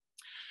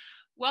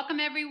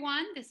Welcome,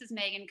 everyone. This is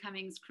Megan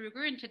Cummings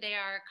Kruger, and today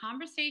our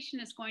conversation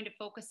is going to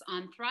focus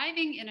on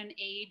thriving in an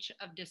age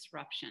of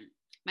disruption.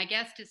 My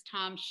guest is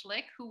Tom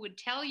Schlick, who would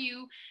tell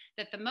you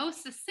that the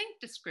most succinct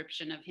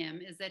description of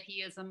him is that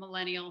he is a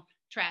millennial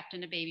trapped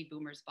in a baby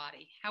boomer's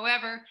body.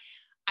 However,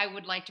 I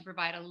would like to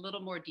provide a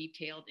little more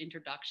detailed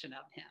introduction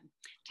of him.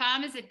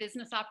 Tom is a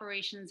business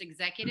operations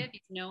executive.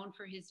 He's known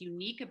for his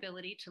unique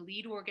ability to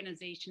lead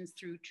organizations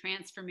through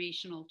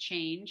transformational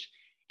change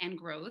and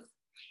growth.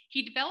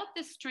 He developed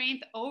this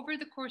strength over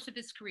the course of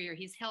his career.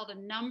 He's held a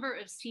number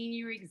of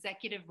senior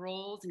executive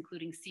roles,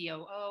 including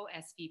COO,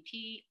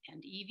 SVP,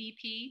 and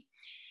EVP,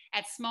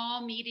 at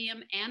small,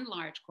 medium, and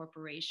large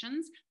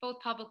corporations, both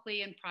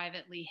publicly and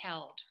privately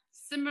held.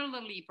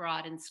 Similarly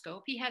broad in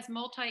scope, he has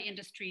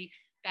multi-industry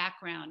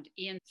background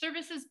in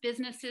services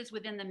businesses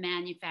within the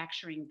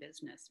manufacturing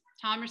business.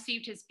 Tom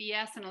received his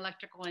BS in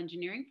electrical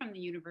engineering from the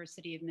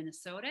University of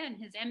Minnesota and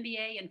his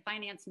MBA in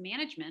finance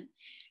management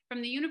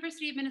from the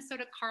University of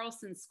Minnesota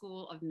Carlson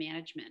School of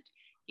Management.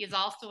 He is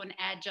also an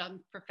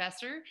adjunct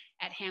professor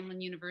at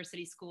Hamline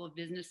University School of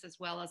Business, as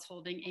well as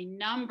holding a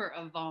number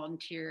of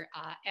volunteer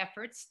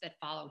efforts that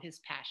follow his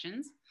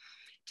passions.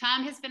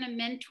 Tom has been a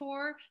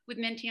mentor with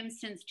Mentium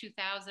since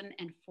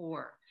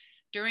 2004,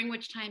 during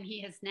which time he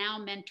has now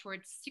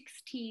mentored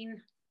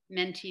 16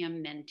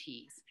 Mentium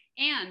mentees.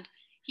 And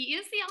he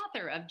is the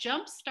author of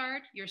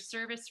Jumpstart Your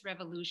Service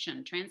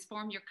Revolution,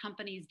 Transform Your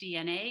Company's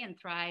DNA and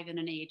Thrive in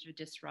an Age of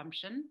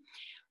Disruption,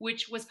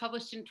 which was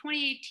published in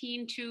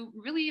 2018 to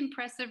really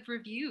impressive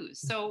reviews.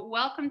 So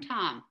welcome,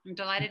 Tom. I'm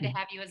delighted to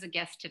have you as a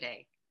guest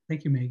today.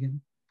 Thank you, Megan.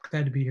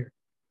 Glad to be here.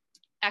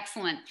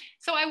 Excellent.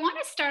 So I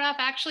want to start off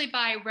actually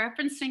by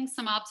referencing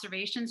some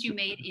observations you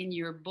made in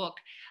your book.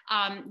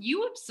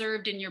 You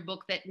observed in your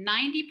book that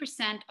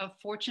 90% of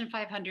Fortune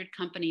 500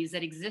 companies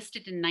that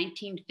existed in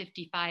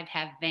 1955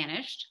 have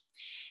vanished,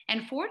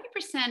 and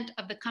 40%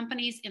 of the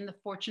companies in the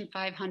Fortune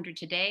 500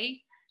 today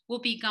will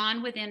be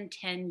gone within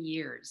 10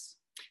 years.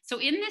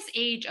 So in this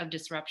age of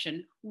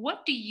disruption,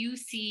 what do you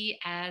see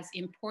as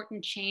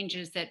important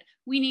changes that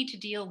we need to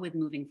deal with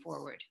moving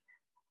forward?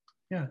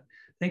 Yeah,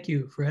 thank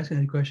you for asking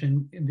that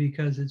question,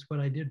 because it's what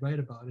I did write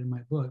about in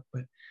my book,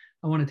 but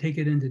I want to take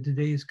it into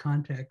today's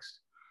context.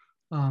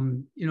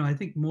 I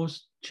think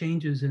most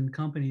changes in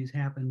companies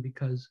happen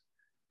because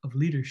of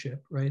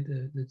leadership, right?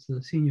 It's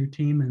the senior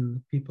team and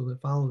the people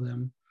that follow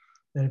them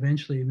that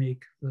eventually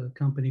make the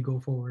company go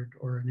forward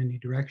or in any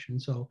direction.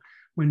 So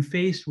when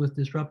faced with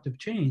disruptive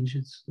change,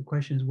 the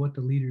question is, what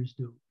do leaders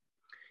do?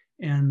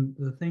 And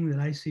the thing that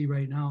I see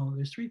right now,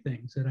 there's three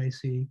things that I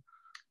see.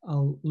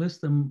 I'll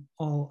list them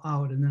all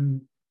out, and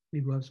then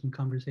maybe we'll have some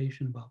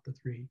conversation about the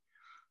three.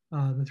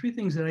 The three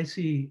things that I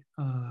see,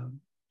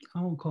 I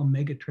won't call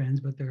mega trends,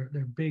 but they're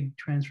big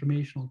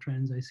transformational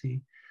trends I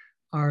see,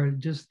 are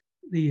just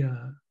the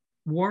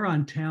war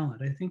on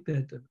talent. I think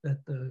that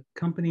the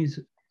companies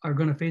are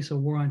going to face a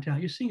war on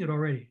talent. You're seeing it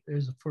already.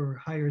 There's for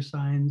hire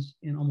signs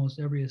in almost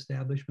every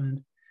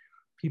establishment.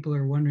 People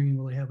are wondering,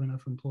 will they have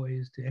enough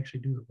employees to actually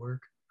do the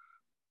work?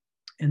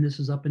 And this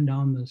is up and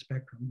down the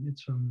spectrum.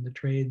 It's from the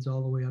trades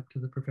all the way up to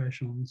the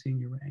professional and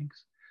senior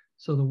ranks.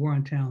 So the war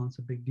on talent's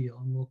a big deal,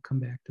 and we'll come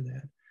back to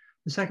that.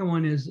 The second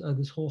one is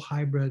this whole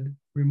hybrid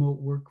remote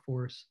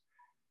workforce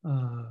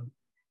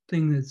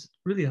thing that's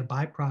really a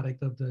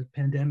byproduct of the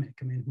pandemic.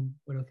 I mean, who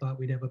would have thought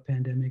we'd have a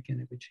pandemic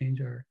and it would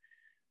change our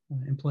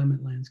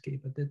employment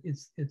landscape, but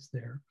it's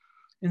there.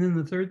 And then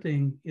the third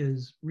thing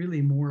is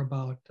really more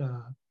about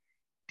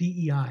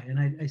DEI.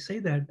 And I say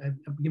that,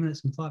 I've given it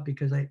some thought,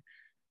 because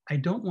I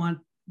don't want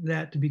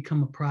that to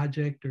become a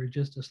project or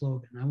just a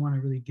slogan. I want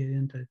to really get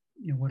into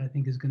what I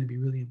think is going to be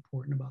really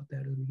important about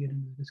that as we get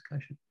into the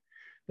discussion.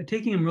 But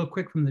taking them real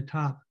quick from the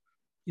top,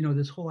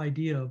 this whole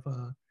idea of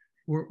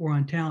war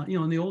on talent.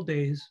 In the old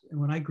days, and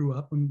when I grew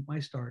up, when I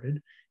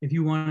started, if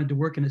you wanted to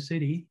work in a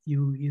city,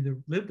 you either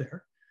lived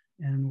there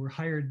and were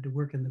hired to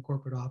work in the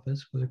corporate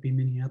office, whether it be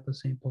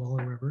Minneapolis, St. Paul,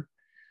 or wherever,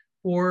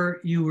 or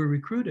you were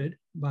recruited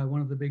by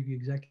one of the big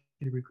executive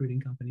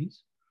recruiting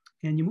companies,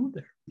 and you moved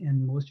there.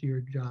 And most of your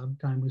job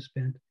time was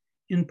spent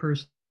in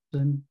person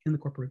in the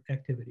corporate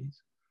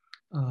activities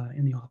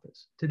in the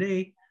office.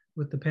 Today,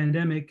 with the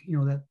pandemic,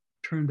 that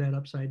turned that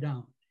upside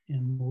down,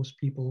 and most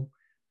people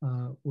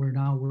were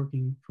now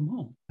working from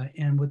home.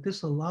 And what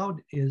this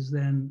allowed is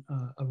then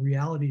a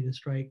reality to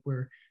strike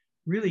where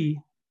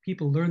really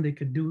people learned they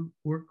could do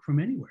work from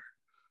anywhere.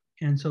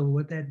 And so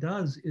what that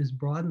does is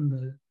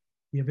broaden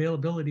the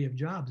availability of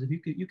jobs. If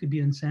you could be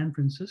in San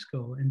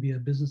Francisco and be a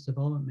business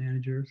development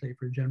manager, say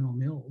for General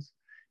Mills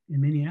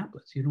in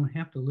Minneapolis. You don't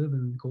have to live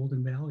in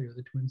Golden Valley or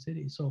the Twin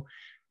Cities. So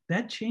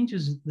that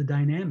changes the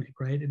dynamic,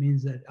 right? It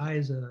means that I,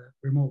 as a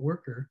remote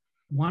worker,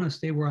 want to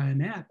stay where I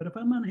am at, but if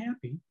I'm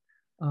unhappy,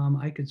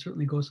 I could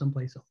certainly go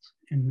someplace else,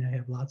 and I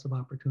have lots of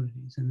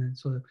opportunities. And then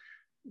so,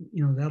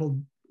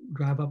 that'll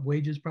drive up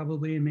wages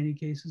probably in many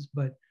cases,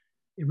 but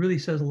it really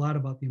says a lot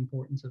about the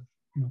importance of,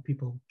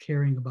 people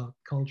caring about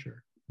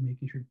culture,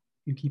 making sure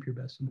you keep your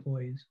best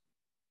employees.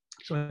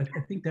 So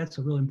I think that's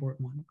a really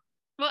important one.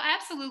 Well,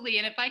 absolutely.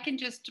 And if I can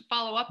just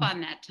follow up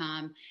on that,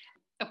 Tom,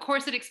 Of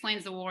course, it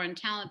explains the war on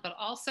talent, but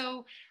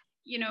also,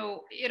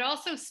 it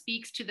also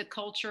speaks to the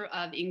culture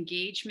of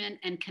engagement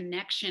and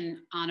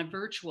connection on a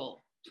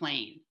virtual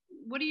plane.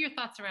 What are your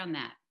thoughts around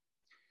that?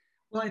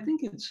 Well, I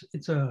think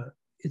it's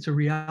a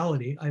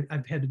reality.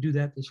 I've had to do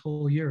that this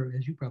whole year,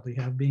 as you probably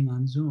have, being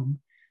on Zoom.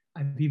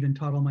 I've even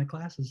taught all my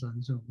classes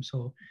on Zoom.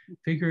 So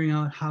figuring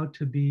out how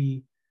to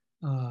be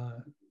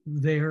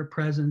their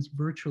presence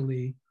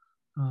virtually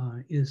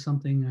is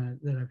something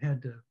that I've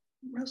had to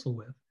wrestle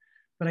with.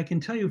 But I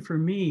can tell you, for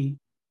me,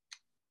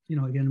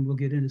 again, we'll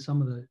get into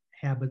some of the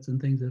habits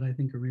and things that I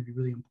think are maybe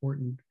really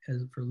important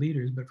as for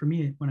leaders. But for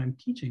me, when I'm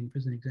teaching, for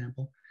an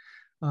example,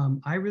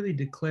 I really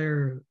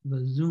declare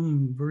the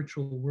Zoom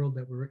virtual world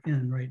that we're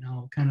in right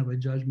now kind of a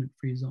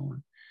judgment-free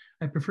zone.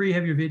 I prefer you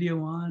have your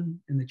video on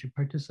and that you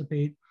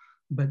participate,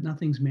 but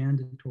nothing's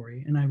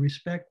mandatory. And I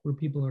respect where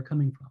people are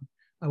coming from.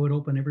 I would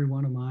open every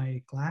one of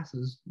my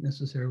classes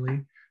necessarily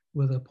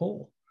with a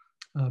poll,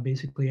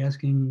 basically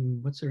asking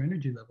what's their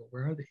energy level,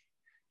 where are they?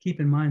 Keep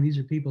in mind, these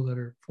are people that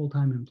are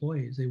full-time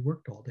employees. They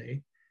worked all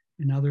day,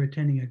 and now they're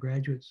attending a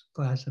graduate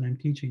class that I'm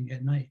teaching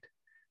at night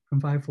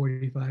from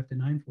 5:45 to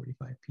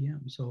 9:45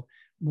 p.m. So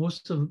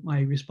most of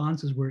my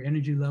responses were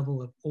energy level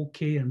of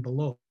okay and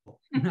below,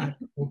 not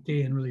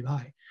okay and really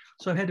high.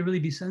 So I've had to really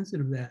be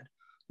sensitive to that.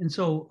 And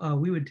so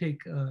we would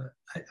take,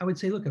 I would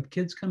say, look, if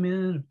kids come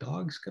in, if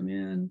dogs come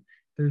in,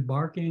 if there's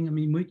barking, I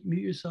mean, mute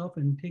yourself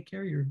and take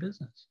care of your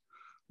business.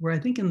 Where I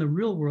think in the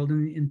real world,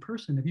 in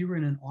person, if you were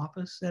in an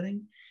office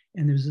setting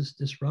and there's this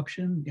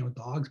disruption,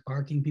 dogs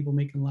barking, people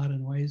making a lot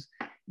of noise,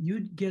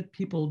 you'd get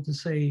people to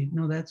say,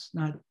 no, that's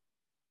not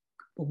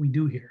what we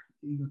do here.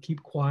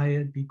 Keep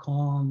quiet, be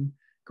calm,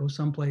 go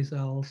someplace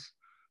else.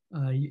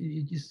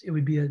 It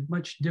would be a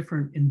much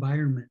different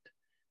environment.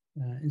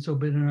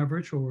 But in our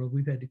virtual world,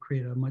 we've had to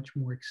create a much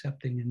more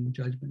accepting and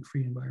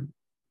judgment-free environment.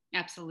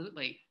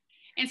 Absolutely.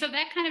 And so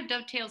that kind of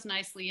dovetails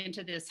nicely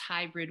into this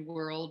hybrid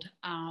world.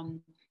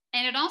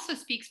 And it also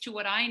speaks to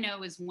what I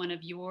know is one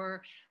of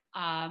your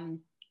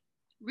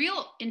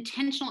real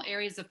intentional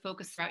areas of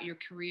focus throughout your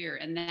career,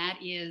 and that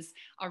is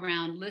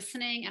around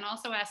listening and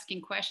also asking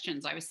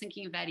questions. I was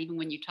thinking of that even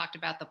when you talked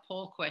about the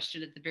poll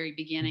question at the very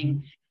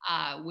beginning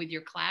with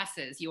your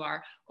classes. You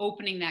are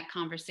opening that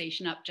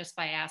conversation up just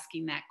by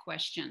asking that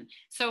question.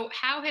 So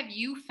how have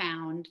you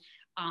found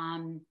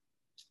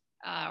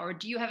or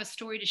do you have a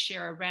story to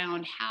share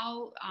around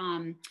how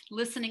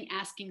listening,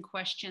 asking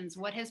questions,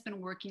 what has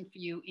been working for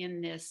you in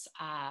this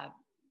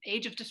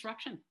age of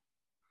disruption?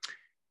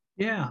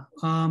 Yeah.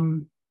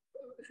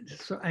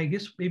 So I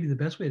guess maybe the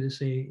best way to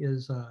say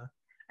is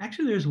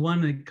actually there's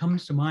one that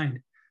comes to mind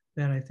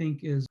that I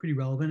think is pretty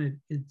relevant.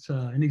 It's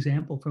an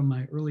example from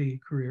my early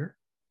career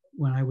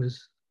when I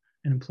was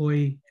an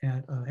employee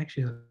at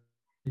actually a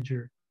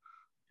manager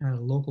at a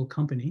local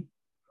company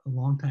a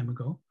long time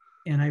ago.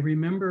 And I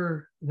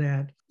remember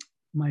that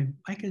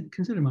I could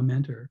consider him a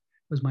mentor,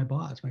 was my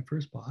boss, my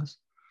first boss.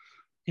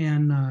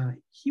 And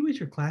he was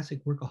your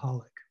classic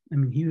workaholic. I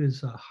mean, he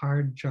was a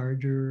hard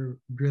charger,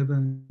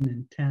 driven,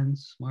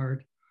 intense,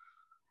 smart.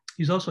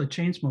 He was also a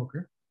chain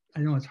smoker.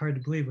 I know it's hard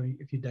to believe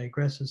if you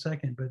digress a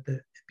second, but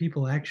the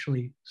people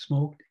actually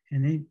smoked,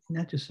 and they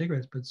not just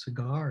cigarettes, but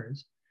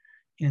cigars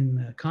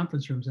in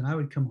conference rooms. And I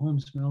would come home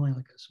smelling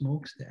like a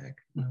smokestack.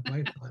 My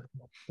wife thought,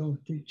 "Don't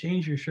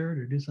change your shirt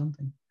or do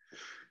something."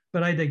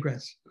 But I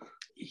digress.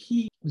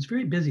 He was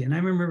very busy. And I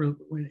remember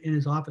when in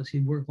his office,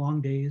 he'd work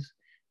long days,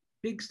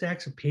 big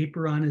stacks of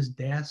paper on his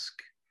desk,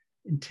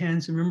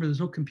 intense. And remember,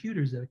 there's no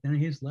computers there. Then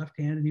he was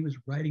left-handed. He was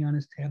writing on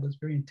his tablets,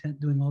 very intent,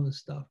 doing all this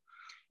stuff.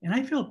 And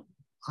I felt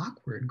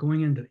awkward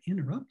going in to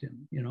interrupt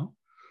him, because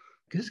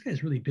this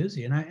guy's really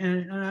busy. And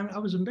I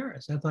was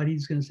embarrassed. I thought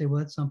he's going to say, well,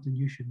 that's something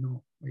you should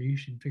know, or you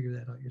should figure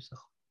that out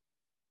yourself.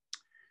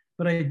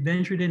 But I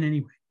ventured in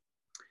anyway.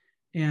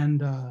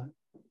 And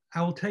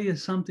I will tell you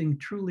something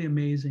truly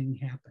amazing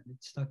happened.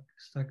 It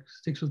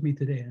sticks with me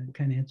today, and it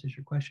kind of answers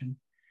your question.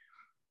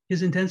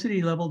 His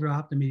intensity level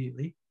dropped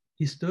immediately.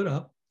 He stood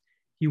up.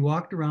 He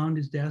walked around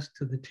his desk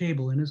to the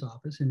table in his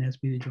office and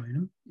asked me to join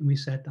him. And we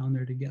sat down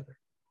there together.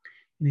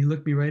 And he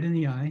looked me right in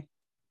the eye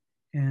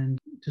and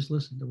just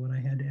listened to what I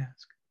had to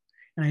ask.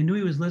 And I knew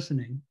he was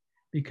listening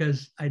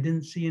because I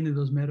didn't see any of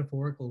those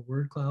metaphorical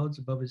word clouds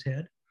above his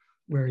head,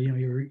 where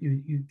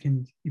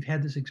you've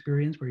had this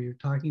experience where you're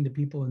talking to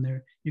people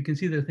and you can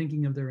see they're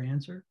thinking of their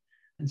answer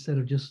instead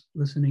of just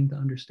listening to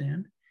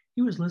understand.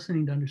 He was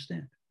listening to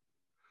understand.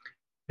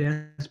 He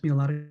asked me a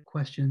lot of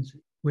questions,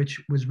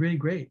 which was really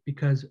great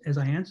because as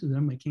I answered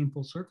them, I came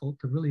full circle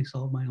to really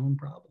solve my own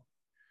problem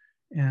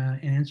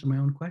and answer my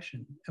own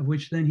question, of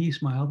which then he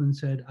smiled and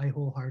said, I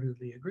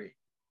wholeheartedly agree.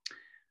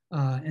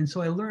 And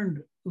so I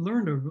learned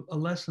a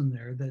lesson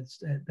there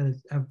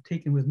that I've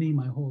taken with me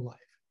my whole life.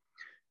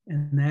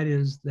 And that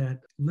is that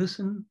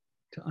listen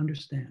to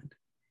understand,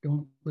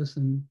 don't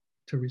listen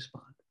to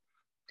respond.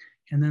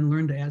 And then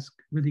learn to ask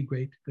really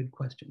great, good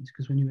questions.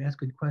 Because when you ask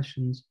good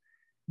questions,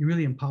 you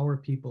really empower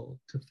people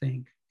to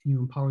think, and you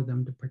empower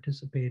them to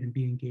participate and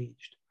be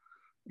engaged.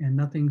 And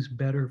nothing's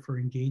better for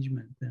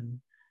engagement than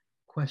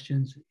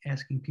questions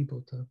asking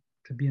people to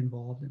to be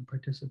involved and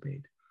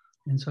participate.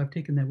 And so I've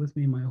taken that with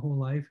me my whole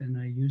life, and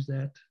I use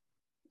that.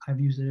 I've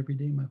used it every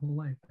day my whole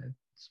life.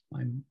 It's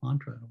my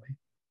mantra in a way.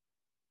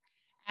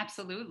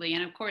 Absolutely.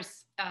 And of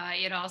course,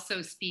 it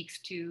also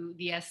speaks to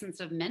the essence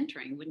of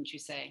mentoring, wouldn't you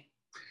say?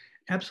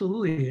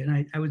 Absolutely.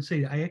 And I would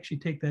say I actually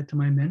take that to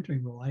my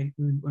mentoring role.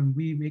 When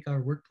we make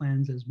our work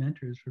plans as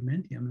mentors for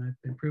Mentium, and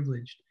I've been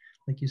privileged,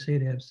 like you say,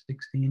 to have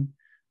 16,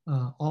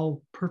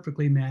 all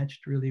perfectly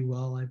matched really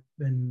well. I've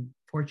been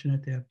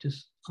fortunate to have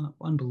just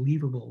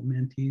unbelievable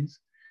mentees.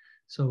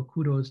 So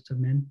kudos to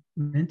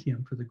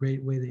Mentium for the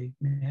great way they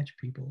match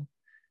people.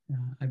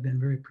 I've been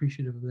very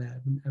appreciative of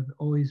that. I've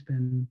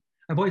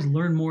always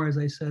learned more, as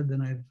I said,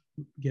 than I've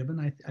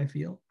given, I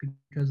feel,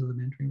 because of the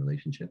mentoring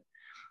relationship.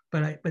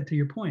 But to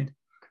your point,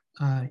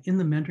 in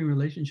the mentoring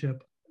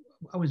relationship,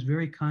 I was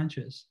very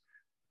conscious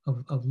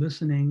of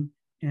listening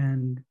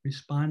and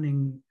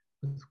responding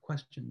with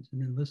questions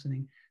and then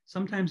listening.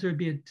 Sometimes there'd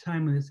be a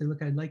time when they say,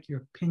 look, I'd like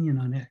your opinion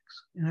on X.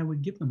 And I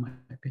would give them my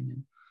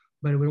opinion,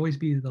 but it would always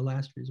be the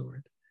last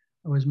resort.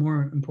 It was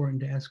more important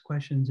to ask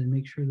questions and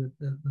make sure that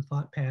the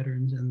thought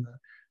patterns and the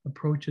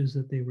approaches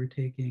that they were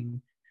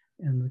taking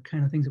and the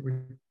kind of things that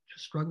we're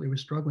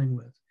struggling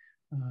with,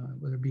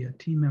 whether it be a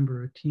team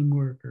member, a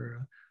teamwork,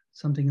 or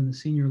something in the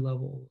senior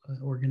level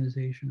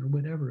organization or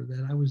whatever,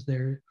 that I was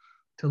there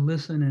to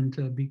listen and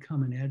to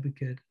become an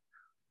advocate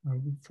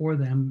for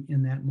them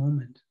in that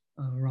moment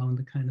around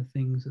the kind of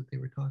things that they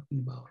were talking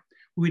about.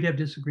 We'd have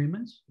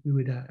disagreements.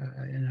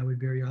 And I would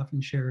very often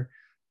share,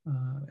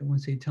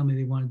 once they tell me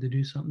they wanted to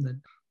do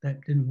something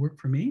that didn't work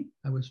for me,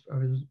 I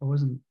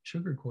wasn't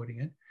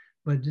sugarcoating it,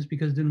 but just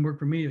because it didn't work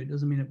for me, it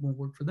doesn't mean it won't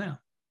work for them.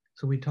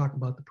 So we talk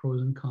about the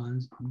pros and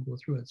cons and go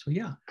through it. So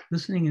yeah,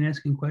 listening and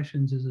asking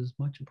questions is as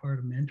much a part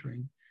of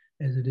mentoring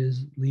as it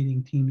is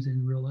leading teams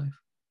in real life.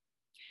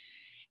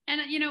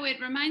 And,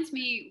 it reminds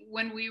me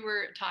when we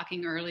were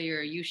talking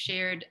earlier, you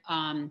shared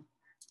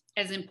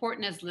as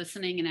important as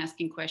listening and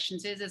asking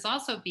questions is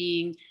also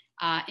being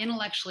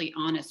intellectually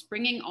honest,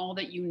 bringing all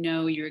that you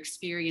know, your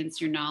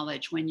experience, your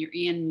knowledge when you're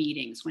in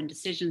meetings, when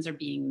decisions are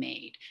being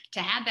made, to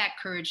have that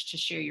courage to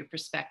share your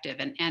perspective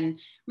and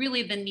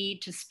really the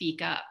need to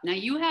speak up. Now,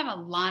 you have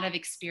a lot of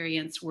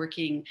experience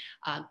working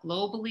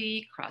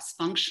globally,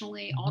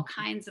 cross-functionally, all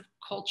kinds of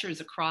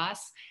cultures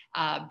across,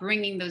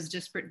 bringing those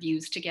disparate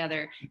views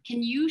together.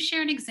 Can you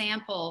share an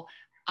example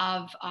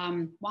of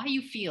why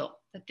you feel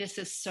that this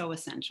is so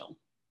essential?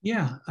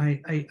 Yeah,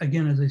 I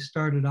again, as I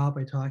started off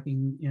by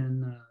talking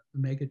in the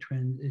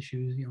megatrend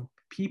issues,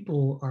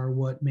 people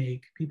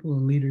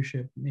in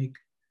leadership make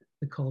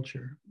the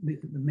culture. The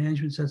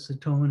management sets the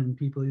tone, and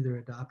people either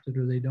adopt it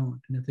or they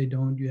don't. And if they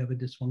don't, you have a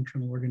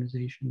dysfunctional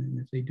organization. And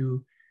if they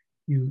do,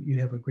 you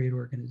have a great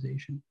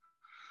organization.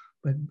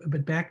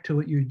 But back to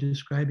what you're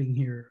describing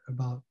here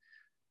about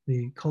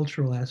the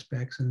cultural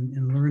aspects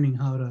and learning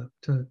how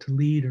to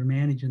lead or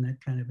manage in that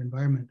kind of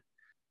environment.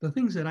 The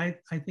things that I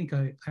think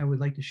I would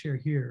like to share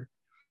here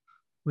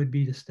would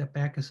be to step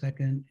back a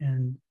second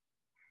and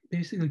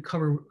basically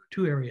cover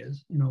two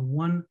areas.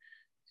 One,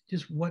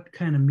 just what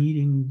kind of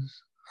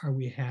meetings are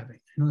we having?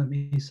 I know that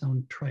may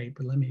sound trite,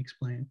 but let me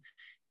explain.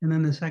 And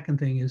then the second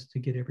thing is to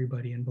get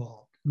everybody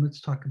involved. And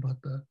let's talk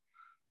about the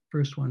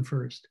first one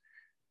first.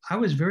 I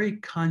was very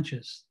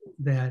conscious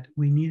that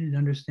we needed to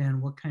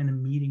understand what kind of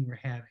meeting we're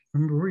having.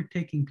 Remember, we're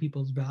taking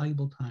people's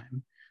valuable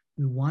time.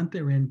 We want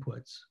their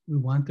inputs. We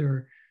want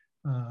their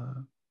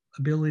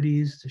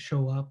abilities to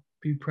show up,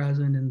 be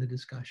present in the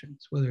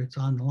discussions, whether it's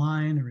on the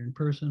line or in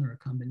person or a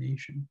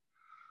combination.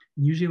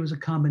 And usually it was a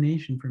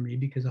combination for me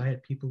because I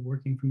had people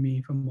working for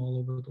me from all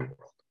over the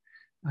world.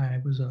 I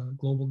was a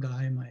global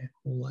guy my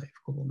whole life,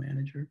 global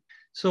manager.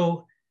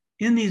 So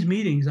in these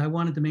meetings, I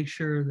wanted to make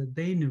sure that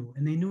they knew,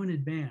 and they knew in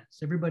advance,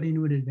 everybody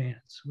knew in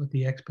advance what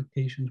the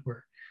expectations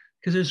were.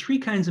 Because there's three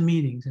kinds of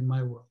meetings in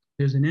my world.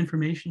 There's an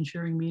information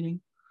sharing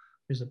meeting,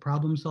 there's a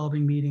problem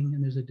solving meeting,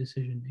 and there's a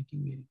decision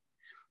making meeting.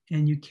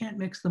 And you can't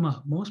mix them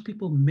up. Most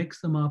people mix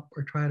them up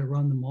or try to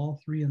run them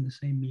all three in the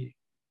same meeting.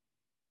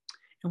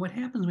 And what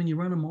happens when you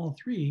run them all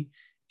three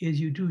is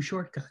you do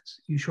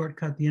shortcuts. You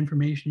shortcut the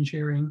information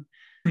sharing,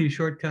 you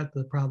shortcut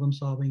the problem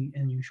solving,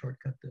 and you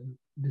shortcut the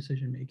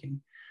decision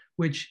making,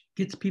 which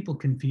gets people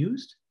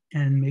confused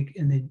and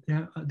they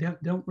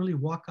don't really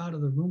walk out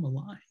of the room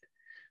aligned.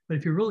 But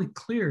if you're really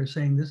clear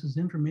saying this is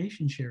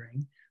information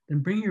sharing, then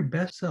bring your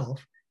best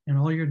self and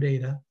all your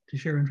data to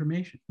share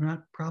information. We're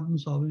not problem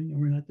solving and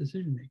we're not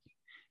decision making.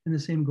 And the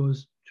same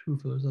goes true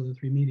for those other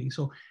three meetings.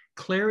 So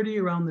clarity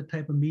around the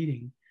type of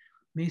meeting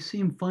may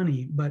seem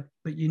funny, but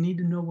you need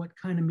to know what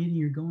kind of meeting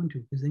you're going to,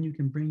 because then you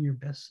can bring your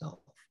best self.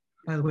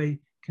 By the way,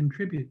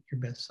 contribute your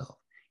best self.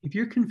 If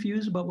you're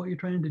confused about what you're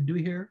trying to do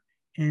here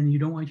and you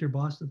don't want your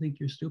boss to think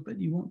you're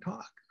stupid, you won't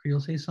talk, or you'll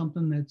say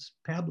something that's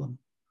pablum.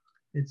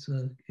 It's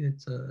a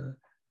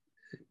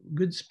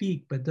good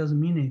speak, but doesn't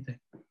mean anything.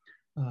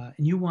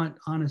 And you want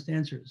honest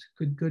answers,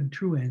 good,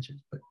 true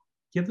answers, but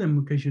give them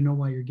because you know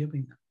why you're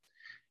giving them.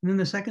 And then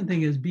the second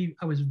thing is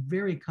I was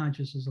very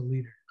conscious as a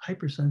leader,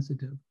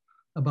 hypersensitive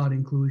about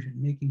inclusion,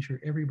 making sure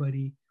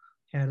everybody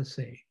had a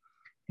say.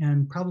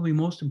 And probably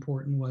most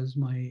important was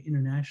my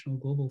international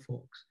global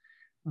folks,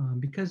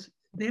 because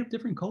they have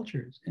different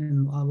cultures,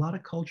 and a lot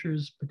of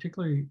cultures,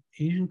 particularly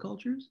Asian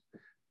cultures,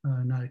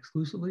 not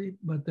exclusively,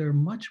 but they're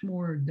much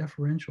more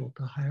deferential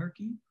to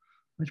hierarchy,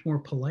 much more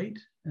polite,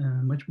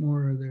 much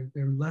more,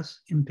 they're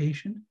less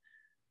impatient.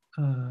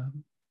 Uh,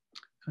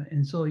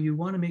 and so you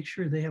want to make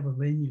sure they have a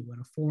venue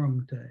and a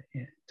forum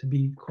to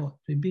be called,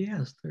 to be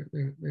asked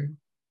their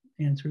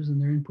answers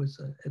and their inputs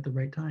at the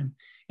right time.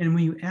 And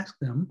when you ask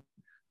them,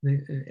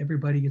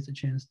 everybody gets a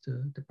chance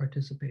to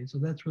participate. So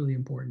that's really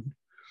important.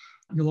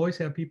 You'll always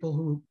have people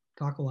who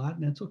talk a lot,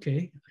 and that's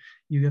okay.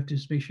 You have to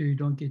just make sure you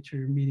don't get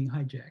your meeting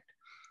hijacked.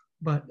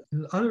 But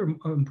the other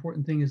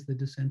important thing is the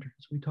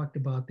dissenters. We talked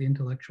about the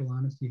intellectual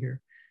honesty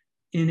here.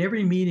 In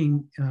every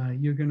meeting,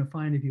 you're going to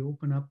find, if you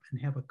open up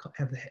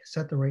and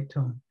set the right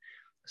tone,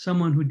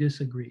 someone who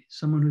disagrees,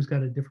 someone who's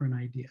got a different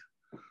idea,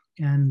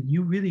 and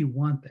you really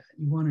want that.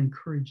 You want to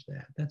encourage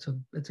that. That's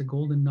a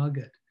golden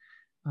nugget.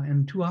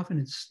 And too often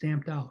it's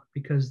stamped out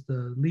because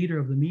the leader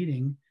of the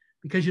meeting,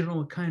 because you don't know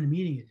what kind of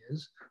meeting it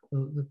is,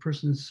 the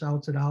person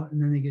shouts it out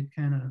and then they get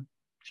kind of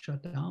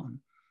shut down,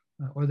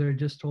 or they're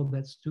just told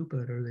that's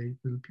stupid, or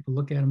people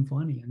look at them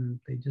funny and then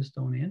they just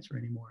don't answer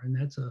anymore. And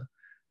that's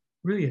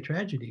really a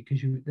tragedy,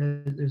 because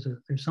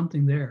there's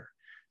something there.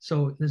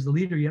 So as the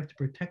leader, you have to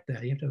protect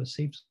that. You have to have a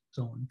safe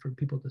zone for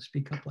people to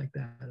speak up like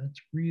that. That's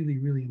really,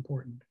 really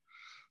important.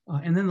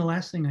 And then the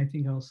last thing I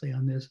think I'll say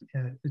on this,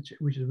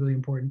 which is really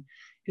important,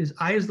 is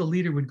I, as the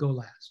leader, would go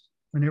last.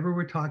 Whenever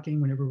we're talking,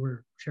 whenever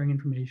we're sharing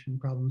information,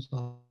 problem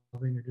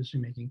solving, or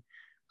decision making,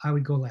 I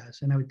would go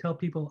last. And I would tell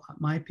people,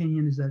 my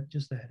opinion is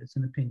just that, it's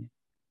an opinion.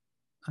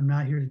 I'm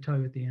not here to tell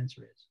you what the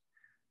answer is.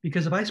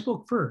 Because if I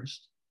spoke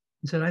first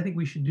and said, I think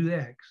we should do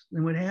X,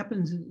 then what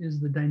happens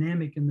is the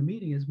dynamic in the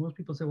meeting is most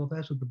people say, well, if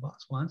that's what the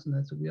boss wants, and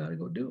that's what we ought to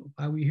go do.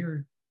 Why are we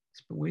here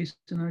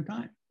wasting our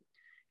time?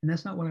 And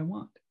that's not what I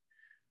want.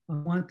 I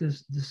want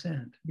this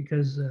dissent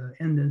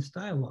and this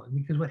dialogue,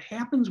 because what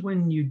happens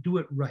when you do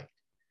it right,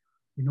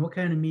 you know what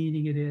kind of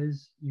meeting it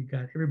is, you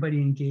got everybody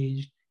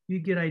engaged, you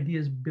get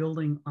ideas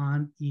building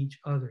on each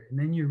other, and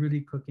then you're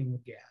really cooking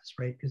with gas,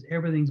 right? Because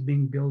everything's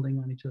being building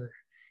on each other.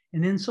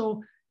 And then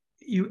so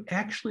you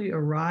actually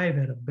arrive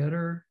at a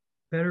better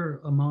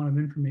amount of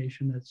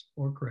information that's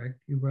more correct.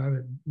 You arrive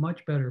at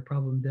much better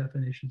problem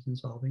definitions and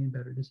solving and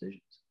better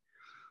decisions.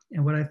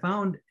 And what I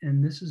found,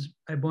 and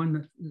I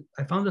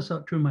found this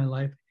out true in my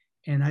life,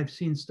 and I've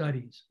seen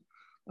studies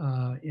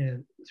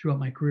throughout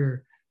my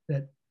career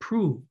that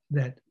prove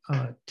that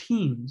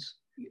teams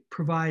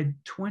provide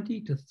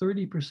 20 to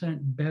 30%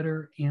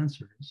 better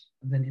answers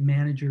than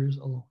managers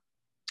alone.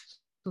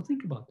 So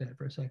think about that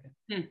for a second.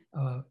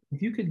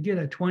 If you could get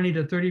a 20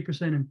 to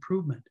 30%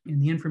 improvement in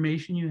the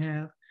information you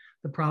have,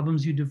 the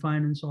problems you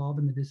define and solve,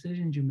 and the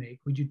decisions you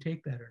make, would you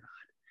take that or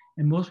not?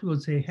 And most people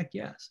would say, heck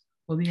yes.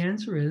 Well, the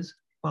answer is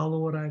follow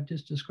what I've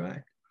just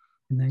described,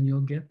 and then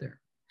you'll get there.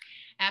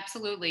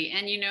 Absolutely.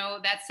 And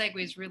that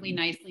segues really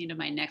nicely into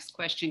my next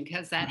question,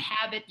 because that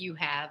habit you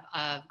have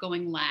of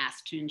going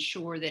last to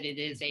ensure that it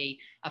is a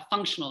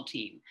functional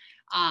team,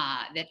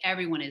 that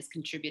everyone is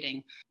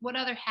contributing. What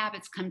other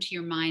habits come to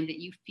your mind that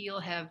you feel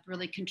have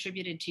really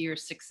contributed to your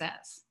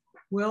success?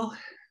 Well,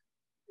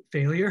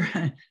 failure.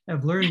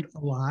 I've learned a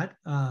lot.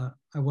 I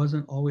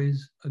wasn't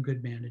always a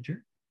good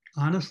manager.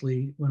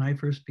 Honestly, when I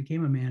first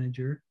became a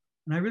manager,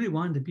 and I really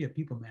wanted to be a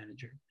people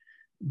manager,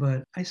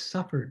 but I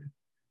suffered.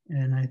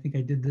 And I think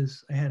I did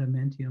this. I had a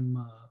Mentium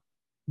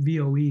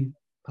VOE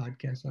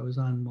podcast I was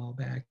on a while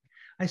back.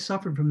 I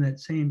suffered from that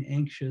same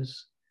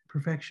anxious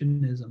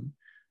perfectionism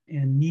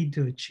and need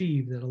to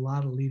achieve that a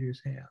lot of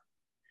leaders have.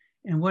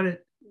 And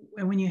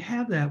when you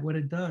have that, what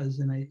it does,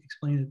 and I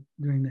explained it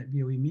during that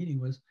VOE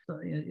meeting, was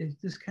it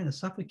just kind of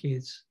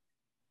suffocates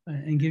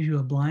and gives you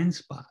a blind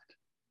spot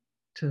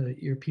to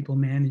your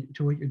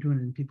to what you're doing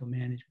in people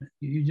management.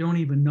 You don't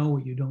even know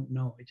what you don't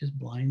know. It just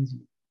blinds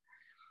you.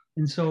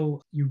 And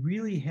so you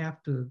really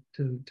have to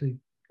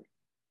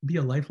be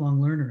a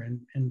lifelong learner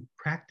and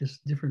practice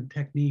different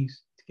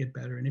techniques to get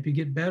better. And if you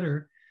get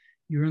better,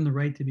 you earn the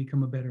right to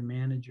become a better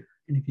manager.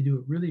 And if you do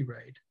it really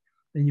right,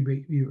 then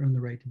you earn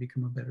the right to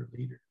become a better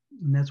leader.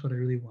 And that's what I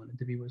really wanted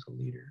to be, was a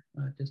leader,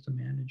 not just a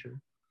manager.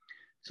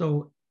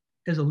 So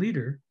as a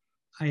leader,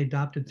 I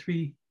adopted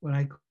 3 what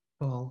I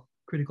call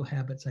critical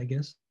habits, I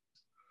guess,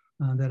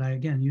 that I,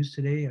 again, use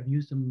today. I've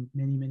used them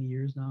many, many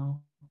years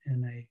now,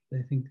 and I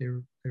think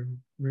they're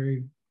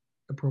very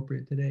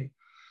appropriate today.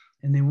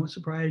 And they won't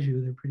surprise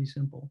you. They're pretty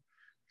simple.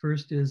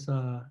 First is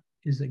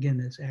again,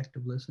 this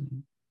active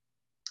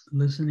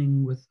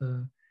listening with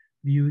a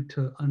view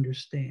to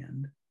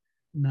understand,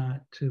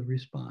 not to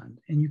respond.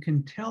 And you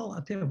can tell,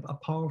 I'll tell you a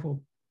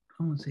powerful,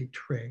 I won't say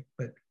trick,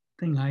 but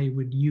thing I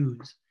would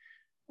use.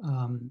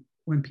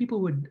 When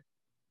people would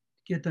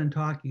get done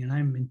talking and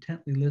I'm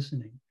intently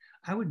listening,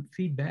 I would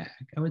feed back.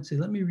 I would say,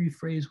 let me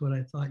rephrase what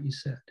I thought you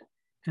said.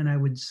 And I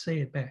would say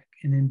it back.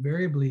 And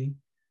invariably,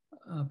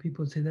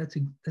 people would say, that's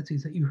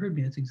exactly, you heard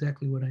me, that's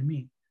exactly what I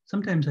mean.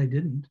 Sometimes I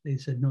didn't. They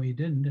said, no, you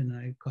didn't. And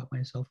I caught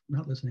myself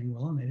not listening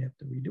well, and I'd have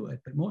to redo it.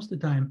 But most of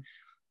the time,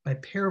 by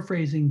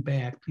paraphrasing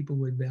back, people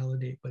would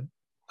validate what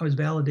I was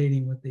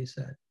validating what they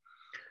said.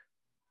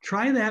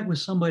 Try that with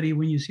somebody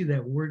when you see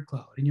that word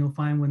cloud, and you'll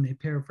find when they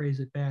paraphrase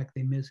it back,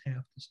 they miss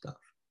half the stuff.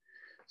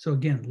 So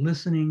again,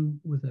 listening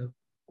with a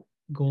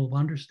goal of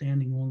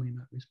understanding only,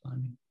 not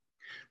responding.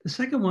 The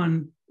second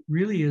one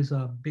really is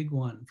a big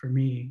one for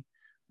me,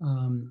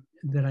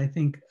 that I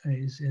think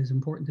is as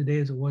important today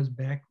as it was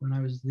back when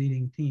I was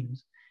leading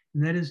teams,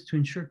 and that is to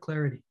ensure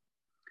clarity.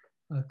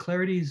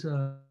 Clarity is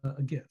a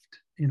gift,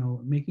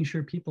 making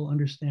sure people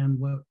understand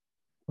what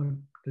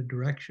the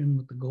direction,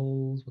 what the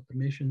goals, what the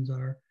missions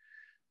are.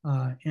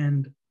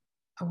 And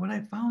what I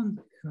found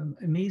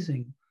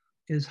amazing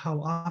is how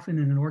often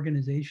in an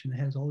organization that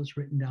has all this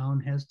written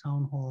down, has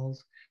town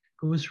halls,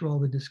 goes through all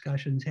the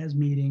discussions, has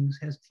meetings,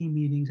 has team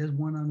meetings, has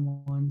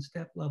one-on-one,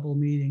 step-level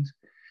meetings,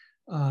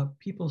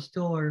 people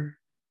still are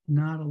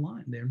not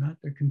aligned.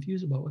 They're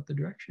confused about what the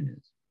direction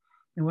is.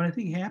 And what I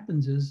think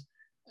happens is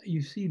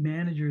you see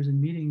managers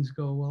in meetings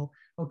go, well,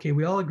 okay,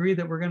 we all agree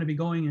that we're going to be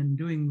going and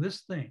doing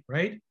this thing,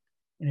 right?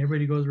 And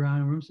everybody goes around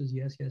the room and says,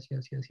 yes, yes,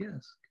 yes, yes,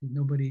 yes.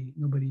 Nobody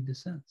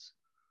dissents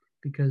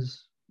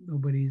because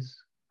nobody's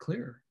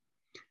clear.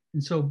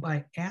 And so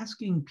by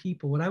asking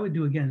people, what I would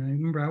do again, I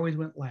remember I always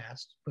went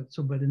last,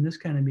 but in this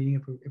kind of meeting,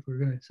 if we're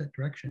going to set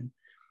direction,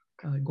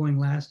 going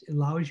last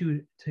allows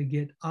you to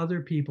get other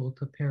people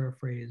to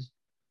paraphrase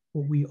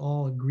what we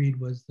all agreed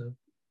was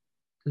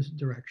this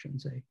direction,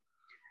 say.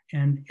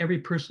 And every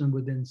person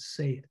would then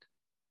say it.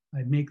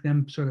 I'd make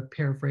them sort of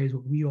paraphrase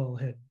what we all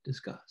had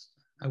discussed.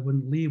 I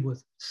wouldn't leave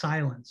with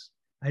silence.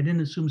 I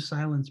didn't assume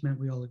silence meant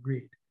we all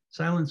agreed.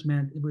 Silence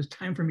meant it was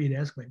time for me to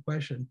ask my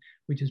question,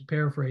 which is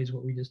paraphrase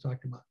what we just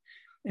talked about.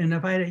 And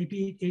if I had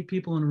eight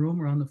people in a room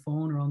or on the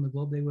phone or on the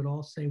globe, they would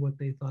all say what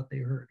they thought they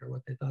heard or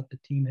what they thought the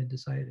team had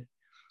decided.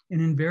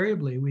 And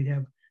invariably, we'd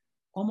have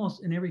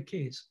almost in every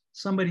case,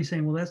 somebody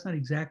saying, well, that's not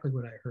exactly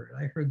what I heard.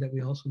 I heard that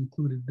we also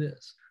included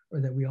this, or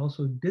that we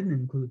also didn't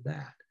include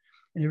that.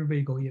 And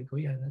everybody go,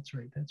 yeah, that's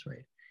right, that's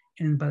right.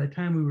 And by the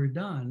time we were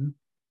done,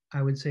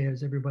 I would say,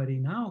 is everybody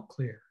now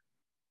clear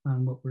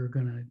on what we're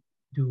going to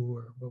do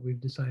or what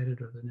we've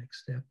decided or the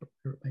next step, or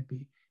whatever it might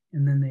be?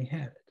 And then they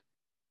had it.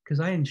 Because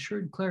I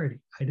ensured clarity.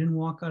 I didn't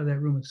walk out of that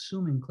room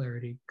assuming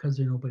clarity because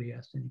nobody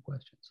asked any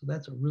questions. So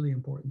that's a really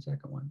important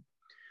second one.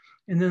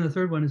 And then the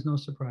third one is no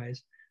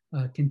surprise.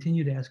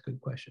 Continue to ask good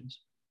questions.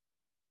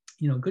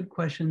 Good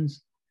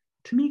questions,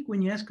 to me,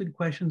 when you ask good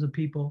questions of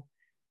people,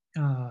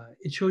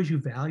 it shows you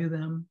value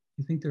them.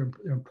 You think they're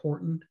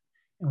important.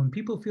 And when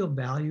people feel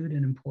valued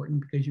and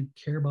important because you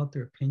care about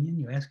their opinion,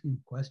 you ask them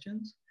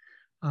questions,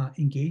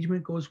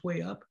 engagement goes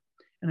way up.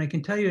 And I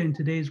can tell you in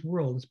today's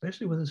world,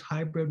 especially with this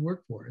hybrid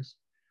workforce,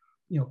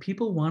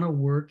 people want to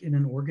work in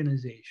an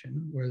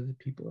organization where the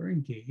people are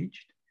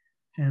engaged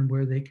and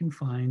where they can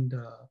find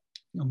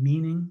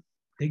meaning,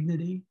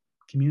 dignity,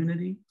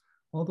 community.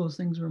 All those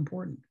things are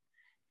important.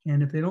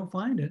 And if they don't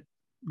find it,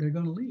 they're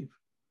going to leave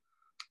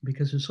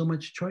because there's so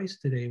much choice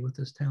today with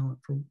this talent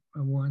for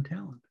a war on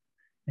talent.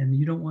 And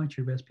you don't want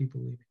your best people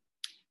leaving.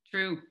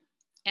 True.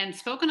 And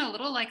spoken a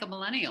little like a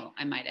millennial,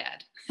 I might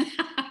add.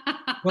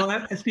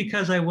 Well, it's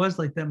because I was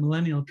like that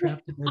millennial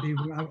trapped in the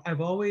day.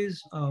 I've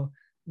always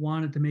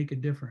wanted to make a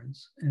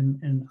difference.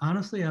 And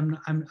honestly,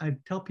 I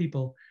tell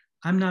people,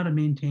 I'm not a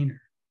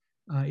maintainer.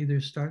 Either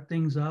start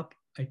things up,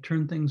 I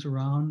turn things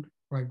around,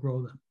 or I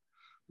grow them.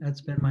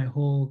 That's been my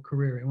whole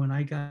career. And when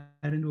I got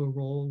into a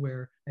role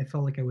where I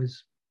felt like I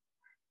was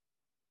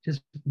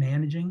just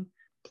managing,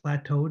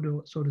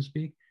 plateaued, so to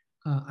speak,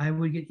 I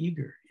would get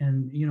eager.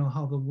 And you know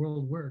how the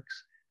world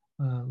works.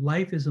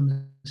 Life is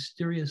a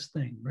mysterious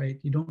thing, right?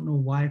 You don't know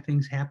why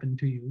things happen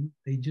to you.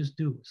 They just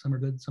do. Some are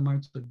good, some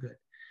aren't so good.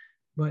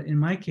 But in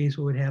my case,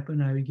 what would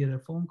happen, I would get a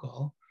phone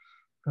call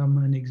from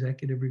an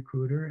executive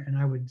recruiter, and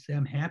I would say,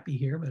 I'm happy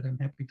here, but I'm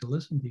happy to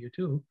listen to you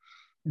too.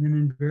 And then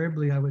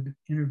invariably, I would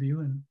interview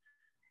and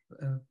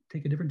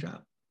take a different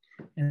job.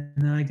 And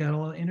then I got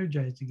all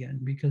energized again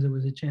because it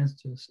was a chance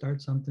to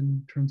start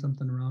something, turn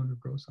something around, or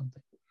grow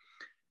something.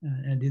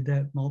 And I did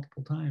that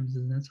multiple times,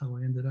 and that's how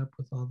I ended up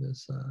with all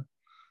this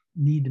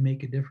need to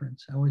make a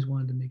difference. I always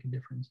wanted to make a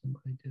difference in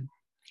what I did.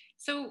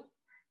 So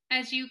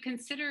as you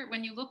consider,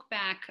 when you look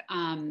back,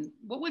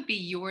 what would be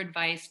your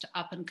advice to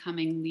up and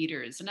coming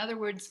leaders? In other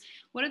words,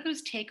 what are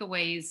those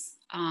takeaways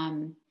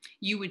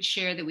you would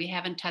share that we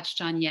haven't touched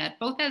on yet,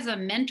 both as a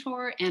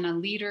mentor and a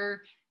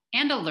leader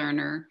and a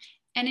learner,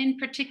 and in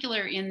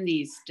particular in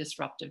these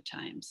disruptive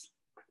times?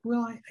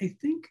 Well, I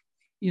think,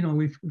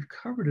 we've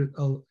covered it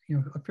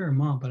a fair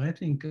amount, but I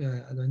think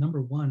the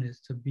number one is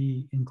to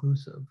be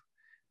inclusive.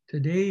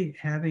 Today,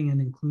 having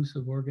an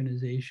inclusive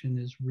organization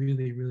is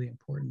really, really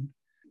important.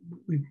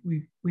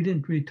 We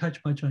didn't really touch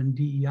much on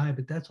DEI,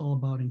 but that's all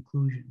about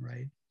inclusion,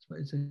 right? So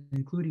it's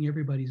including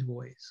everybody's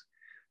voice,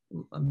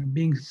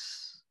 being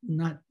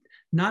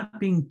not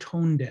being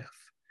tone deaf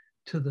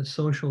to the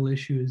social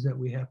issues that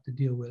we have to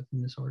deal with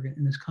in this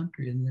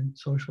country, and then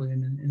socially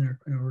and in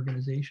our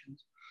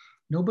organizations.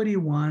 Nobody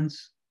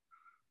wants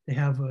to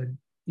have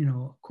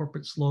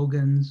corporate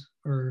slogans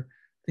or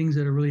things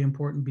that are really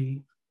important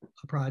be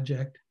a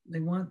project, They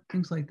want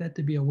things like that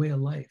to be a way of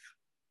life.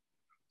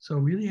 So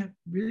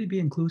really be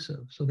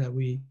inclusive so that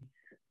we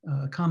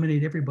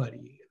accommodate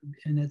everybody.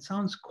 And it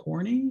sounds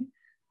corny,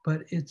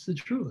 but it's the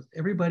truth.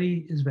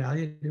 Everybody is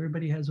valued.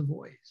 Everybody has a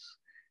voice.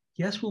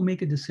 Yes, we'll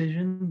make a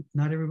decision.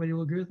 Not everybody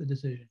will agree with the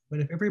decision.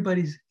 But if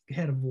everybody's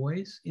had a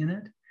voice in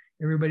it,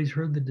 everybody's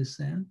heard the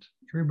dissent,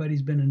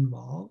 everybody's been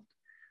involved,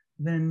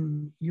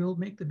 then you'll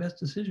make the best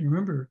decision.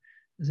 Remember,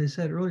 as I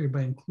said earlier,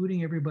 by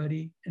including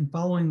everybody and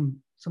following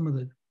some of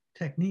the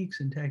techniques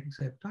and tactics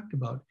I've talked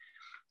about,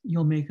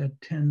 you'll make a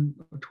 10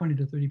 or 20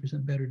 to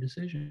 30% better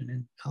decision.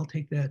 And I'll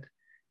take that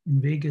in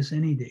Vegas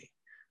any day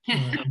of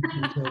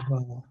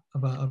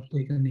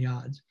taking the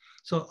odds.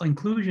 So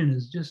inclusion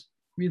is just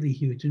really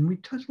huge. And we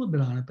touched a little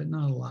bit on it, but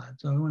not a lot.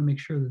 So I want to make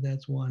sure that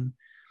that's one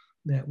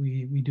that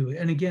we do.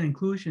 And again,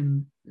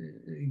 inclusion,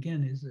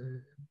 again, is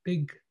a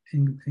big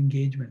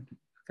engagement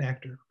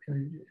factor.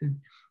 It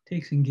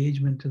takes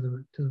engagement to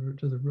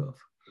the roof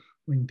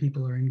when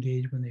people are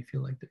engaged, when they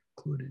feel like they're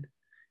included.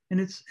 And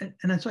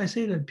that's why I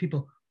say to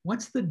people,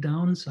 what's the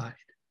downside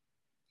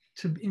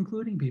to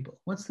including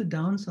people? What's the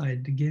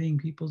downside to getting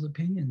people's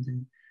opinions?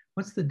 And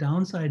what's the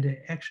downside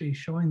to actually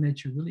showing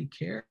that you really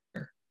care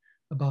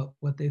about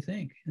what they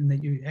think, and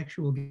that you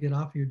actually will get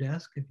off your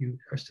desk if you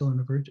are still in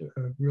a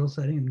real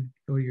setting and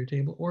go to your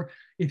table, or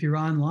if you're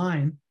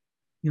online,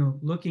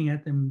 looking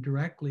at them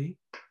directly,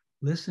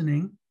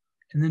 listening,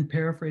 and then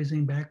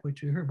paraphrasing back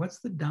what you heard.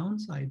 What's the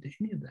downside to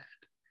any of that?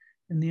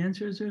 And the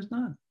answer is there's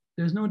none.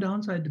 There's no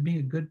downside to being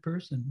a good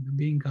person, to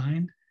being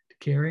kind, to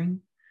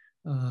caring,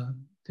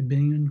 to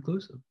being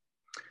inclusive.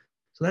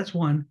 So that's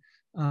one.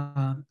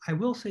 I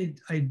will say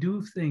I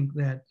do think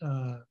that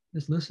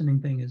this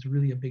listening thing is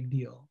really a big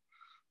deal,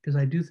 because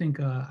I do think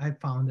I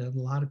found that a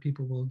lot of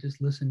people will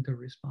just listen to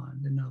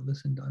respond and not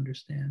listen to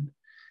understand.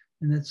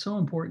 And that's so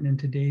important in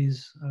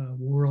today's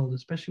world,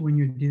 especially when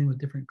you're dealing with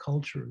different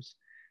cultures.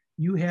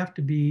 You have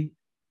to be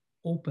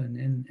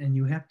open, and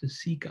you have to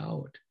seek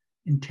out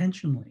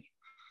intentionally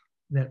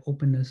that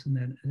openness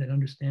and that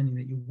understanding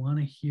that you want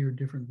to hear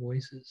different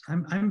voices.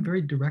 I'm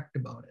very direct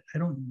about it. I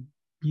don't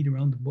beat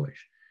around the bush.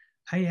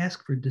 I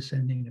ask for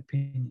dissenting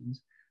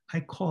opinions.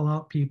 I call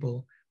out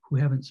people who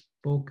haven't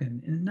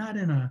spoken, and not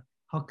in a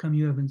how come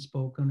you haven't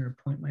spoken or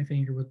point my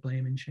finger with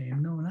blame and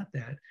shame. No, not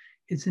that.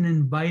 It's an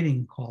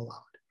inviting call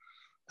out.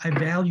 I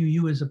value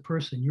you as a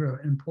person. You're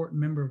an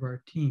important member of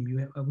our team.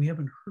 We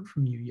haven't heard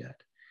from you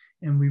yet,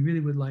 and we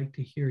really would like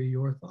to hear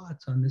your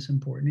thoughts on this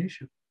important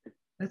issue.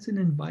 That's an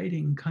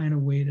inviting kind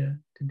of way to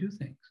do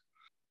things,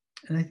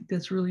 and I think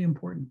that's really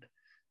important.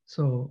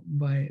 So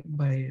by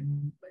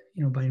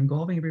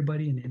involving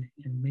everybody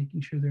and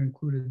making sure they're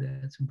included,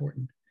 that's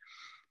important.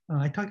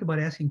 I talked about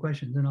asking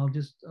questions, and I'll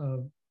just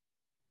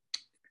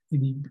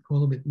maybe go a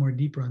little bit more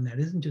deeper on that. It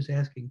isn't just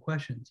asking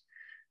questions,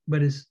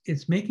 but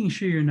it's making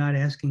sure you're not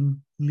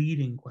asking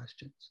leading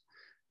questions.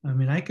 I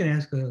mean, I can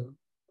ask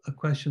a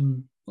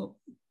question. Well,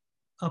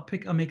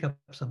 I'll make up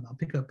something.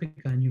 I'll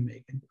pick on you,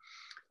 Megan.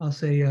 I'll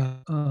say,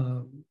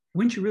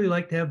 wouldn't you really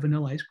like to have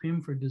vanilla ice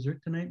cream for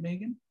dessert tonight,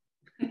 Megan?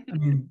 I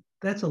mean,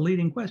 that's a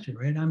leading question,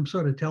 right? I'm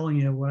sort of telling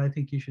you what I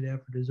think you should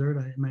have for dessert.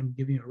 I'm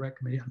giving you a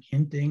recommendation. I'm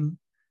hinting,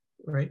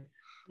 right?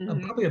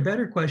 Mm-hmm. Probably a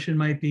better question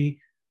might be,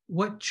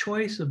 what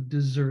choice of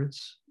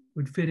desserts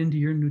would fit into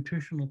your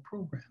nutritional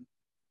program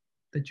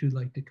that you'd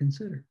like to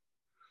consider?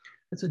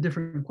 That's a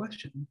different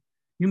question.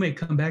 You may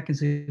come back and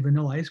say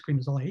vanilla ice cream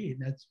is all I eat.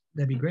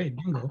 That'd be great,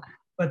 bingo.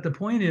 But the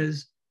point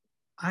is,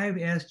 I've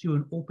asked you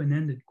an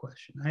open-ended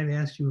question. I've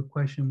asked you a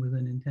question with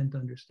an intent to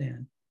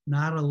understand,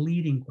 not a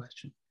leading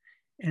question.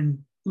 And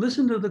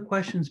listen to the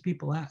questions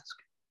people ask.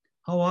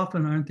 How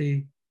often aren't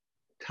they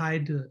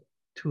tied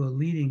to a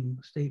leading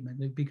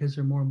statement because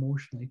they're more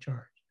emotionally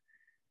charged?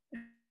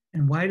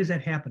 And why does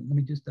that happen? Let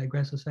me just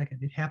digress a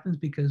second. It happens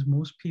because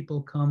most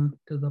people come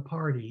to the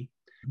party,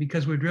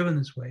 because we're driven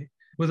this way,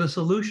 with a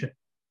solution.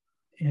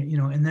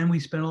 And then we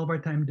spend all of our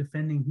time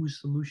defending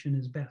whose solution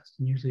is best.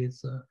 And usually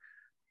it's the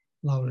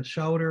loudest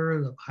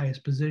shouter, the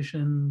highest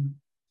position,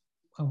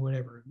 or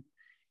whatever.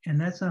 And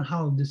that's not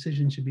how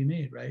decisions should be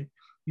made, right?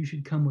 You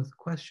should come with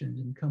questions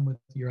and come with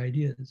your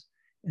ideas,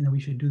 and then we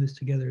should do this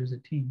together as a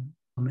team.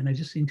 And I've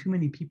just seen too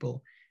many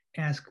people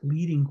ask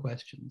leading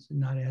questions and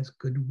not ask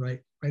good,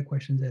 right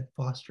questions that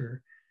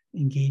foster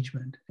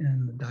engagement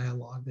and the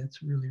dialogue.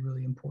 That's really,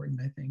 really important,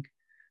 I think,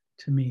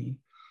 to me.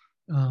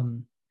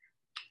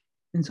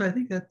 And so I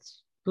think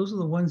those are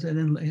the ones that,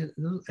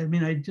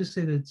 I just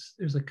say that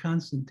there's a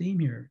constant theme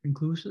here: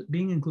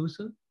 being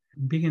inclusive,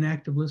 being an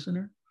active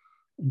listener,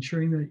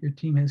 ensuring that your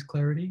team has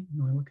clarity,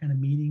 knowing what kind of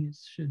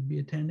meetings should be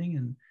attending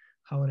and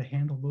how to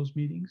handle those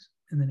meetings,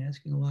 and then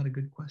asking a lot of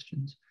good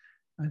questions.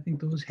 I think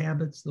those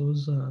habits,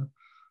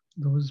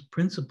 those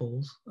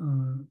principles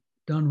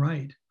done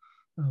right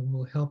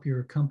will help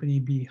your company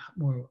be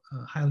more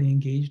highly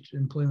engaged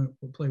employee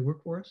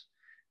workforce.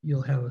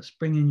 You'll have a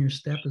spring in your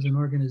step as an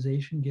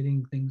organization,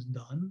 getting things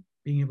done,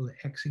 being able to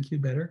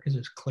execute better because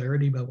there's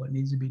clarity about what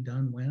needs to be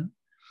done when,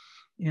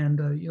 and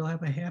you'll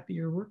have a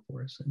happier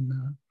workforce, and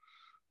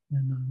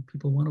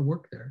people want to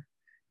work there.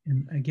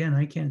 And again,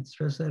 I can't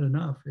stress that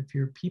enough. If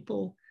your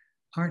people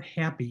aren't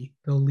happy,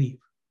 they'll leave.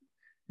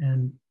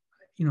 And,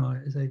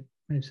 as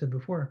I've said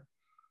before,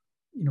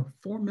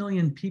 4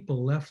 million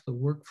people left the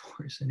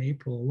workforce in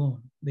April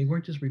alone. They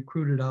weren't just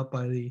recruited out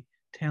by the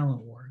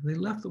talent war. They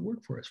left the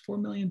workforce, 4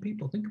 million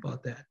people. Think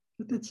about that.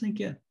 Let that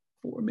sink in,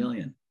 4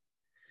 million.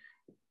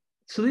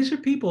 So these are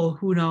people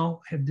who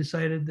now have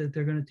decided that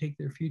they're going to take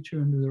their future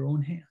into their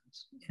own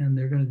hands, and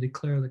they're going to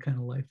declare the kind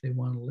of life they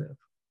want to live.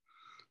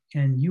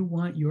 And you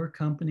want your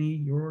company,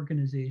 your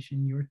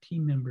organization, your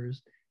team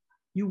members,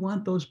 you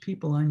want those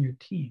people on your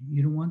team.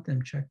 You don't want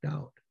them checked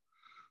out.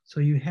 So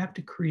you have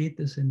to create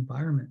this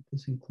environment,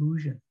 this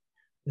inclusion,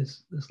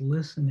 this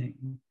listening,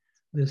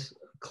 this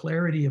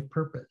clarity of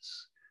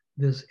purpose,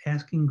 this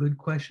asking good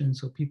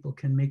questions so people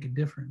can make a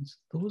difference.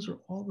 Those are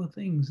all the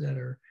things that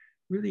are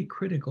really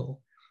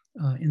critical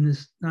in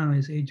this, not only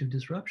this age of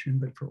disruption,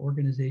 but for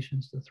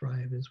organizations to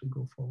thrive as we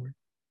go forward.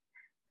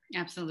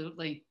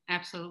 Absolutely.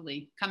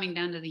 Absolutely. Coming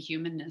down to the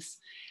humanness.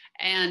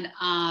 And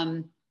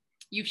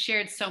you've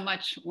shared so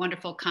much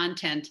wonderful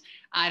content.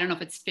 I don't know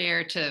if it's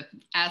fair to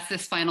ask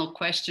this final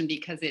question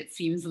because it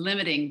seems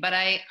limiting, but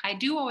I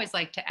do always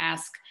like to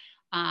ask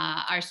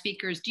our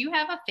speakers, do you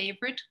have a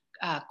favorite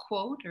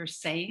quote or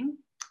saying?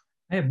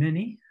 I have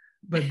many,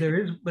 but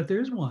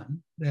there's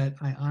one that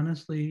I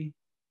honestly,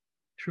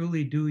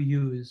 truly do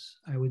use,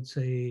 I would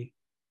say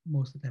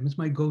most of the time. It's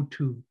my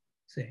go-to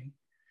saying.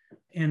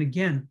 And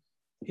again,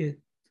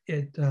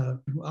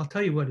 I'll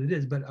tell you what it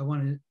is, but I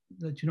want to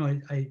let you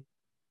know,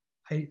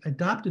 I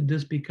adopted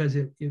this because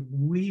it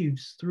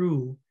weaves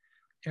through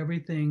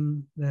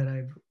everything that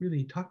I've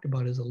really talked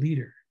about as a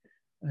leader.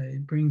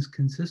 It brings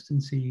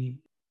consistency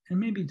and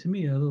maybe to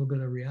me a little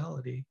bit of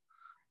reality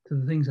to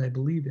the things I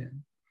believe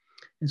in.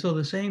 And so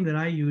the saying that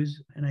I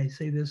use, and I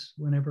say this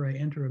whenever I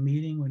enter a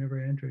meeting, whenever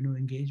I enter a new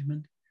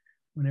engagement,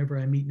 whenever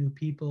I meet new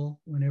people,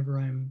 whenever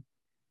I'm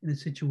in a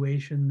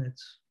situation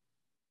that's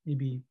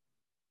maybe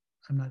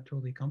I'm not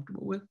totally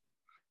comfortable with,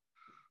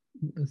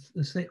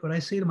 what I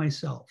say to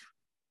myself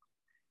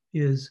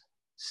is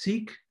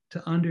seek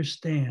to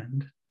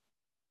understand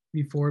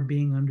before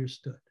being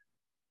understood.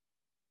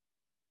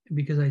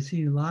 Because I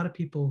see a lot of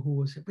people who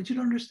will say, but you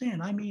don't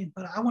understand. I mean,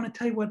 but I want to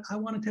tell you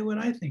what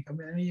I think. I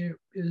mean,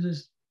 there's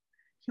this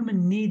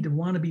human need to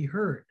want to be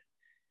heard.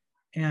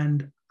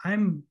 And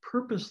I'm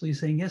purposely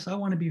saying, yes, I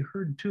want to be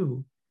heard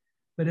too.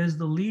 But as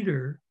the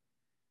leader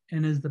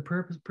and as the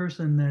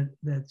person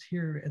that's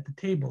here at the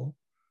table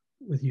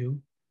with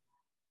you,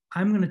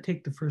 I'm going to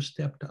take the first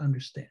step to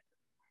understand.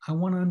 I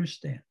want to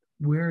understand,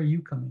 where are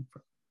you coming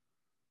from?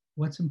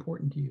 What's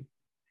important to you?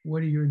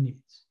 What are your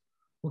needs?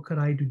 What could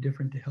I do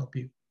different to help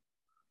you?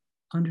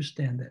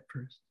 Understand that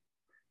first,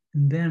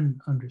 and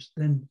then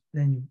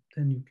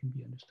you can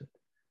be understood.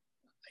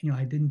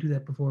 I didn't do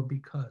that before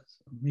because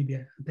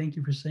thank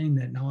you for saying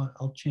that. Now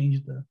I'll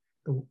change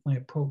my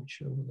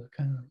approach or the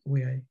kind of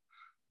way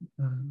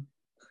I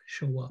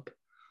show up.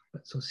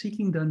 But so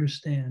seeking to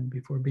understand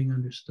before being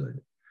understood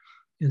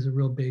is a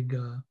real big,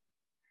 and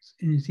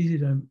it's easy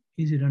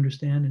to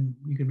understand, and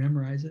you can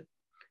memorize it,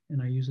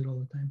 and I use it all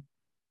the time.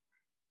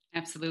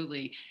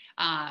 Absolutely.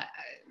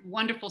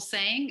 Wonderful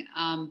saying,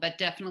 but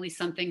definitely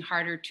something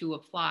harder to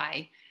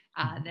apply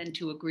than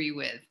to agree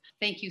with.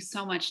 Thank you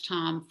so much,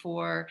 Tom,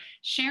 for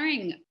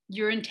sharing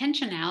your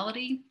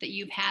intentionality that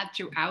you've had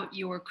throughout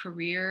your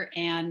career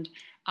and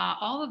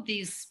all of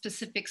these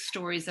specific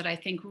stories that I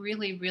think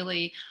really,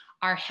 really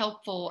are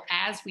helpful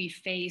as we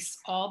face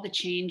all the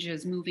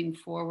changes moving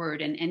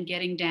forward and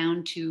getting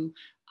down to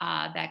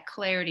that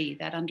clarity,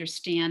 that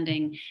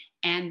understanding,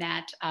 and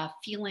that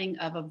feeling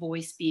of a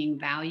voice being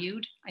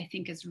valued, I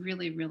think is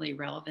really, really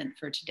relevant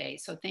for today.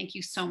 So thank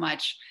you so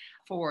much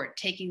for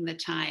taking the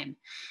time.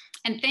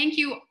 And thank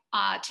you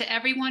to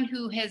everyone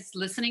who is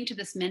listening to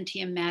this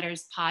Mentium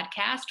Matters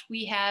podcast.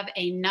 We have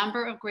a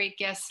number of great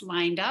guests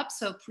lined up,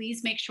 so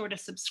please make sure to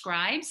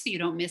subscribe so you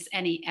don't miss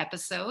any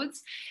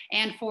episodes.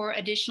 And for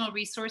additional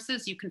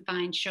resources, you can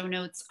find show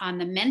notes on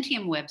the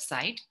Mentium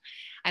website.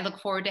 I look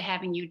forward to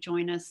having you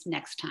join us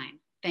next time.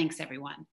 Thanks, everyone.